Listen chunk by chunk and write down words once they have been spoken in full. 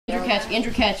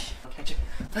Andrew, catch. Catch it.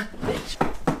 Bitch.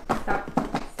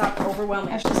 Stop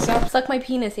overwhelming. Ashley, stop. Suck my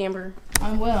penis, Amber.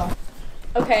 I will.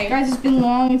 Okay. Guys, it's been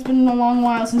a long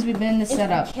while since we've been in this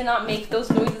setup. You cannot make those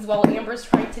noises while Amber's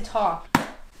trying to talk.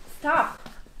 Stop.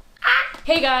 Ah!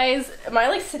 Hey guys, am I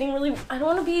like sitting really, I don't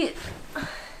want to be...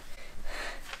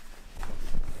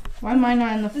 Why am I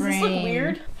not in the frame? Does this look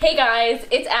weird? Hey guys,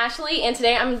 it's Ashley, and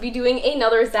today I'm going to be doing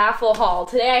another Zaful haul.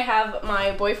 Today I have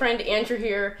my boyfriend Andrew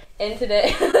here, and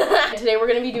today we're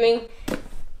going to be doing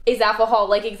a Zaful haul,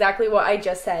 like exactly what I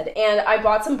just said. And I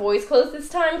bought some boys' clothes this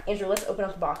time. Andrew, let's open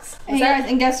up the box. Hey guys,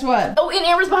 and guess what? Oh, and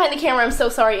Amber's behind the camera. I'm so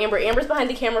sorry, Amber. Amber's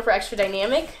behind the camera for extra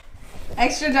dynamic.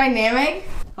 Extra dynamic?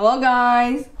 Hello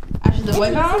guys. Actually, the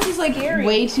white balance is like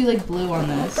way too like blue on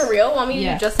this. For real? Want me to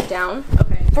adjust it down?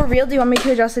 Okay. For real, do you want me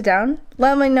to adjust it down?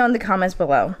 Let me know in the comments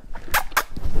below.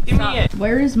 Give me it.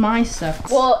 Where is my stuff?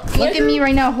 Well, look at me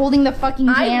right now holding the fucking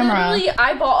camera.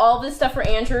 I bought all this stuff for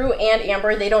Andrew and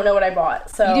Amber. They don't know what I bought.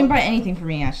 So you didn't buy anything for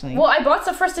me, Ashley. Well, I bought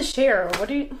stuff for us to share. What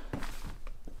do you...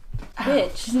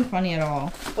 Bitch. This isn't funny at all.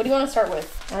 What do you want to start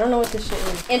with? I don't know what this shit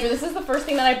is. Andrew, this is the first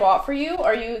thing that I bought for you.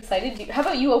 Are you excited? How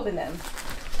about you open them?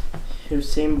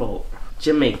 Usain Bolt,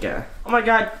 Jamaica. Oh my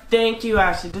god, thank you,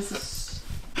 Ashley. This is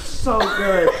so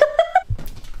good.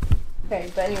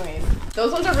 Okay, but anyways,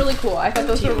 those ones are really cool. I thought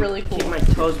those were really cool. Keep my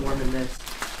toes warm in this.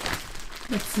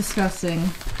 It's disgusting.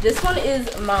 This one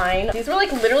is mine. These were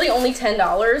like literally only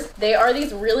 $10. They are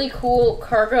these really cool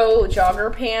cargo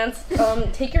jogger pants.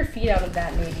 Take your feet out of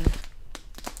that, maybe.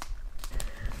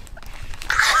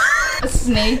 A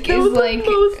snake is like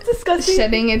most disgusting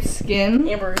shedding its skin.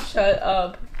 Amber, shut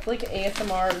up. Like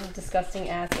ASMR disgusting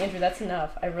ass. Andrew, that's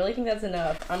enough. I really think that's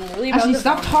enough. I'm really about Actually, to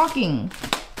stop vomit. talking.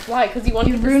 Why? Because you want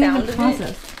to You're hear the ruining sound the of process.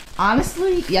 it?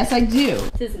 Honestly, yes, I do.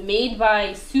 This is made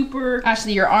by Super...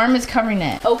 Ashley, your arm is covering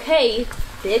it. Okay,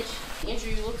 bitch.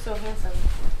 Andrew, you look so handsome.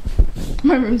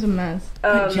 My room's a mess.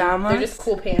 Pajamas? They're just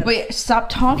cool pants. Wait, stop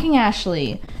talking,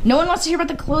 Ashley. No one wants to hear about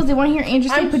the clothes. They want to hear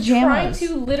Andrew say pajamas. I'm trying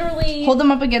to literally... Hold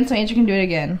them up again so Andrew can do it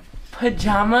again.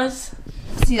 Pajamas?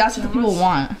 See, that's what the people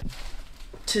want.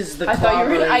 Tis the I thought you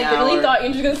were gonna, I literally hour. thought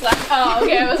Andrew was gonna slap. Oh,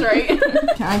 okay, I was right.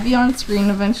 Can I be on screen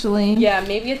eventually? Yeah,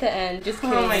 maybe at the end. Just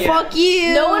kidding. Oh my God. Fuck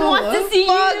you! No one wants to see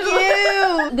Fuck you.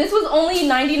 you! This was only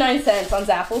 99 cents on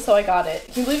Zaful, so I got it.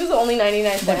 Can you believe it was only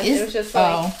 99 cents? It was just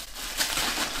like...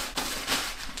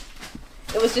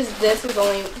 It was just, this was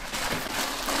only... It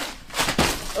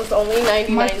was only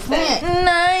 99 cents.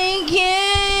 Nike!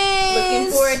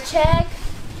 Looking for a check?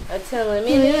 Tell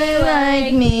me It ain't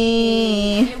like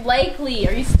me. Likely.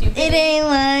 Are you stupid? It ain't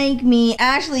like me.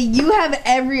 Ashley, you have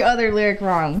every other lyric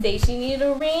wrong. Say she need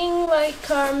a ring like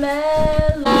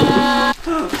Carmella.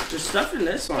 There's stuff in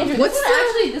this one. Andrew,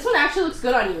 this one actually looks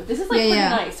good on you. This is like pretty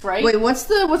nice, right? Wait, what's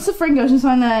the Frank Ocean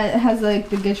song that has like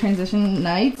the good transition?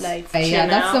 Nights? Nights. Okay, yeah,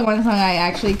 that's the one song I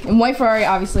actually... And White Ferrari,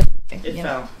 obviously. It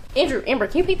fell. Andrew, Amber,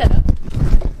 can you pick that up?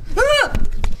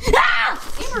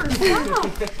 Amber, stop.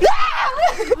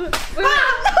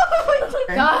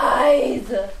 Guys!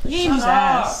 Shut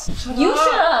ass. You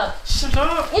shut up! Shut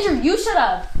up! Andrew, you shut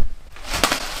up!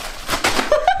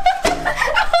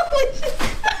 Holy shit.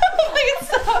 Oh my God,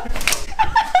 stop.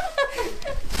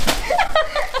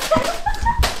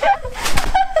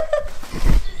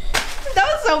 That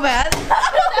was so bad.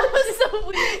 That was so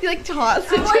weird. You like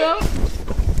tossed it to him.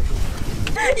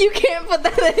 You can't put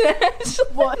that in, Ashley.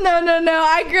 What? No.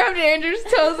 I grabbed Andrew's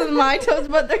toes and my toes,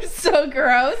 but they're so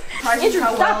gross. Andrew,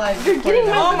 stop. You're getting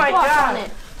Oh my God. on it.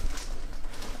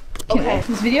 Okay.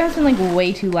 This video has been like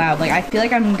way too loud. Like I feel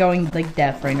like I'm going like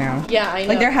deaf right now. Yeah, I know.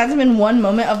 Like there hasn't been one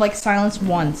moment of like silence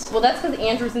once. Well, that's because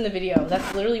Andrew's in the video.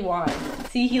 That's literally why.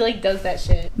 See, he like does that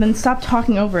shit. Then stop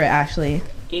talking over it, Ashley.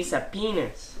 It's a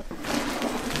penis.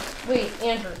 Wait,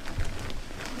 Andrew.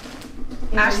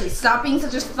 Ashley, stop being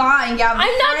such a thought and get out of the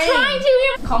I'm not frame. trying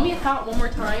to. Call me a thought one more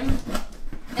time,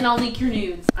 and I'll leak your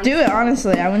nudes. Do it,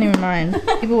 honestly. I wouldn't even mind.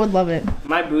 People would love it.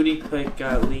 My booty pic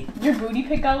got leaked. Your booty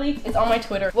pic got leaked? It's on my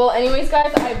Twitter. Well, anyways,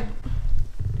 guys, Can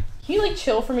you like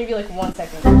chill for maybe like 1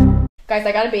 second? Guys,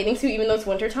 I got a bathing suit even though it's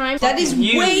winter time. That is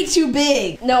way too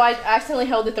big. No, I accidentally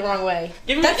held it the wrong way.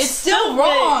 Give me That's still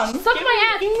wrong. Suck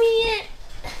my ass. Give me it.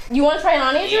 You want to try it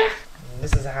on, Andrew? Yeah.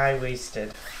 This is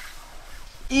high-waisted.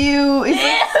 Ew,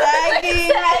 it's like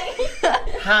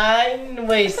sagging.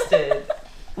 High-waisted.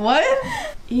 What?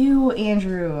 Ew,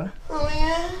 Andrew. Oh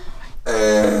yeah.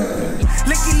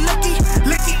 Licky, licky,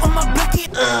 licky on my blicky.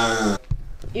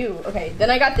 Ew. Okay. Then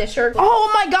I got this shirt. Oh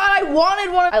my god, I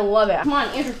wanted one. I love it. Come on,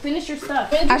 Andrew, finish your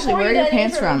stuff. Ashley, where are your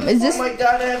pants from? Is this? Oh my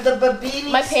god, I have the Babini.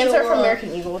 My pants are from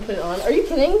American Eagle. Put it on. Are you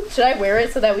kidding? Should I wear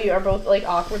it so that we are both like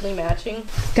awkwardly matching?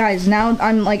 Guys, now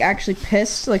I'm like actually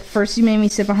pissed. Like first you made me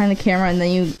sit behind the camera and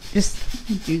then you just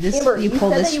do this. Amber, you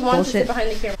pull said this that you wanted to sit bullshit.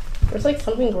 behind the camera. There's like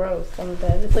something gross on the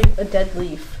bed. It's like a dead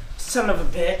leaf. Son of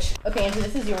a bitch. Okay, Andrew,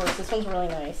 this is yours. This one's really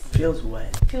nice. Feels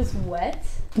wet. It feels wet.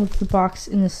 What's the box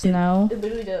in the snow? It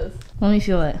literally does. Let me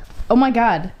feel it. Oh my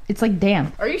god, it's like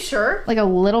damp. Are you sure? Like a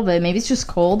little bit. Maybe it's just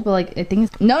cold, but like I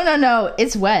think it's... No,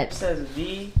 it's It wet. says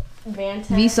V.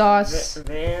 Vsauce.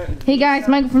 Van. Hey guys,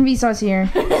 Michael from Vsauce here.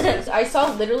 I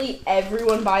saw literally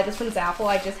everyone buy this from Zaful.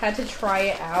 I just had to try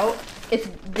it out. It's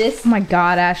this Oh my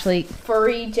god, Ashley.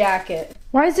 furry jacket.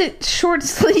 Why is it short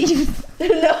sleeves?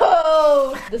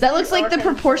 No! That looks like the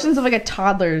proportions of like a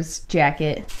toddler's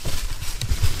jacket.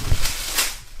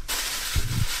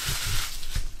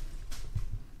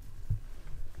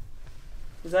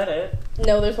 Is that it?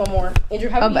 No, there's one more. Andrew,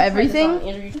 how Of do you try this everything? on?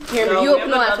 Andrew, Amber, No, you we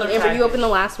open the have last one. another Amber, you package. open the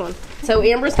last one. So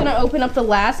Amber's gonna open up the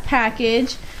last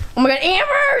package. Oh my god,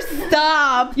 Amber,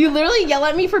 stop! You literally yell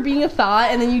at me for being a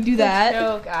thought, and then you do that.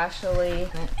 Joke, Ashley.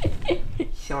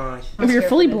 Gosh. Amber, you're scared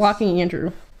fully for this. blocking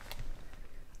Andrew.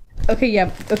 Okay, yeah.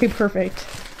 Okay, perfect.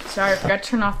 Sorry, I forgot to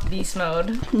turn off the beast mode.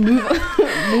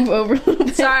 Move over. a little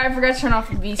bit. Sorry, I forgot to turn off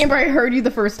the beast Amber, I heard you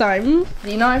the first time. mode. Do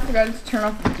you know I forgot to turn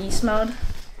off the beast mode?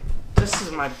 This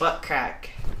is my butt crack.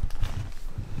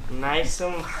 Nice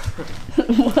and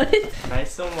What?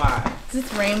 nice and wide. Is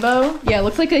this rainbow? Yeah, it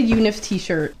looks like a UNIF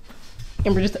t-shirt.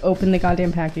 Amber, just open the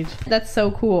goddamn package. That's so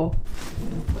cool.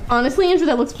 Honestly, Andrew,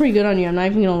 that looks pretty good on you. I'm not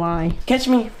even gonna lie. Catch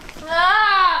me.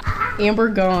 Ah! Amber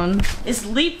gone. It's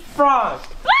leapfrog.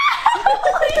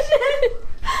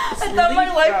 I thought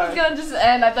my life was gonna just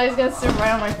end. I thought he was gonna sit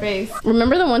right on my face.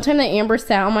 Remember the one time that Amber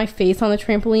sat on my face on the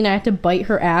trampoline? I had to bite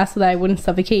her ass so that I wouldn't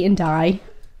suffocate and die.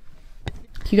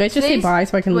 Can you guys just say bye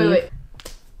so I can leave? Wait.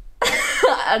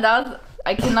 That was...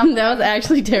 I cannot... That was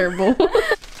actually terrible.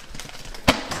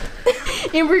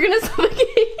 Amber, you're gonna suffocate.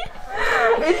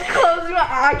 It's closing my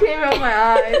eye. I can't open my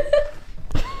eyes.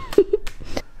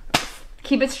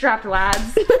 Keep it strapped,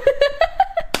 lads.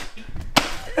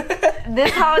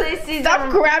 This holiday season... Stop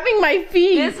grabbing my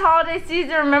feet. This holiday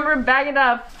season, remember, bag it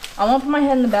up. I won't put my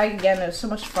head in the bag again. It was so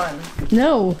much fun.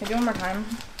 No. Can I do it one more time?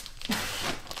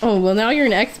 Oh, well, now you're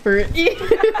an expert. Amber, this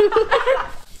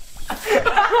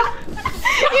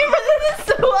is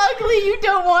so ugly. You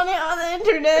don't want it on the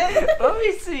internet. Let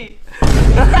me see.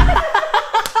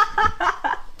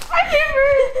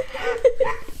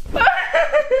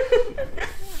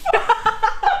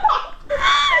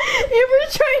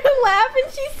 Amber's trying to laugh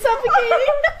and she's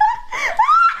suffocating.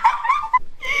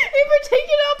 Amber, take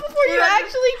it out before you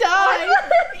actually die.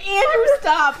 Andrew,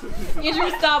 stop. Andrew,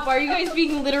 stop. Why are you guys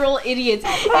being literal idiots?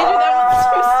 Andrew,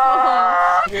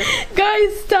 that was too small.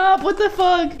 Guys, stop. What the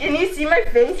fuck? Can you see my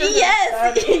face?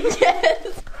 Yes.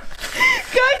 Yes.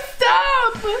 Guys,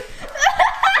 stop.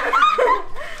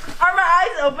 Are my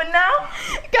eyes open now?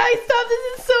 Guys, stop.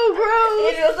 This is so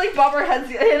gross. Andrew, it's like bob our heads.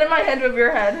 Hit in my head with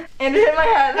your head. Andrew, hit my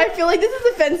head. I feel like this is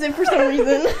offensive for some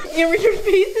reason. Amber, your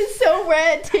face is so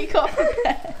red. Take off the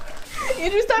bag.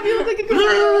 Andrew, stop. You look like a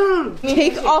girl.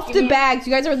 Take off the bags.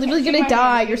 You guys are literally gonna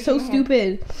die. You're so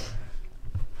stupid.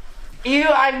 Ew,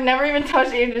 I've never even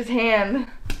touched Andrew's hand.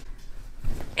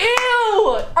 Ew!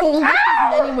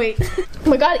 Oh, anyway. Oh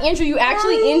my god, Andrew, you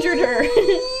actually injured her.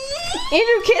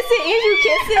 Andrew, kiss it. Andrew,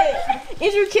 kiss it.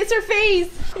 Andrew, kiss her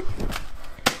face.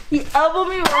 He elbowed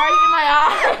me right in my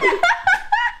eye.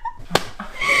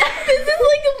 This is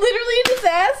like literally a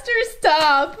disaster.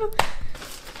 Stop.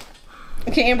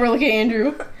 Okay, Amber, look at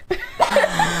Andrew.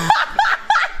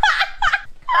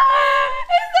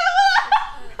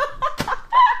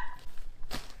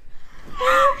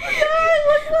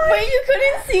 Wait, you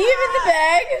couldn't see him in the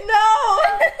bag? No!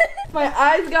 My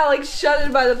eyes got like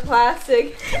shuttered by the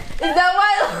plastic. Is that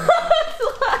why it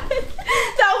looks like?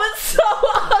 That was so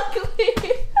ugly.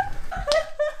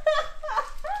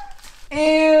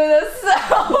 Ew, that's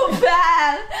so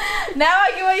bad. Now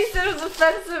I get why you said it was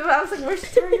offensive. I was like, where's she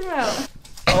talking about?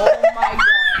 Oh my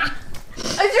god.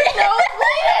 Is your nose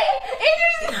bleeding?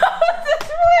 Andrew's nose is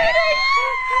bleeding.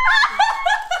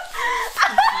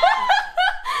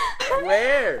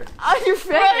 Where? On your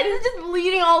face. It's just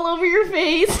bleeding all over your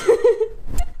face.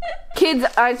 Kids,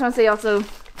 I just want to say also,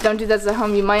 don't do this at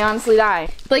home. You might honestly die.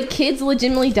 Like, kids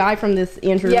legitimately die from this,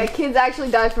 Andrew. Yeah, kids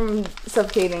actually die from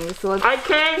suffocating. So let's... I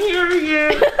can't hear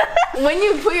you. When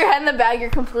you put your head in the bag, you're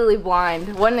completely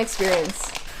blind. What an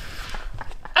experience.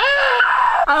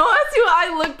 I want to that's who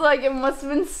I looked like. It must have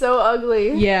been so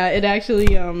ugly. Yeah, it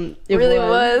actually, it really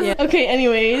was. Yeah. Okay,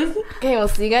 anyways. Okay, we'll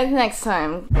see you guys next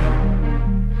time.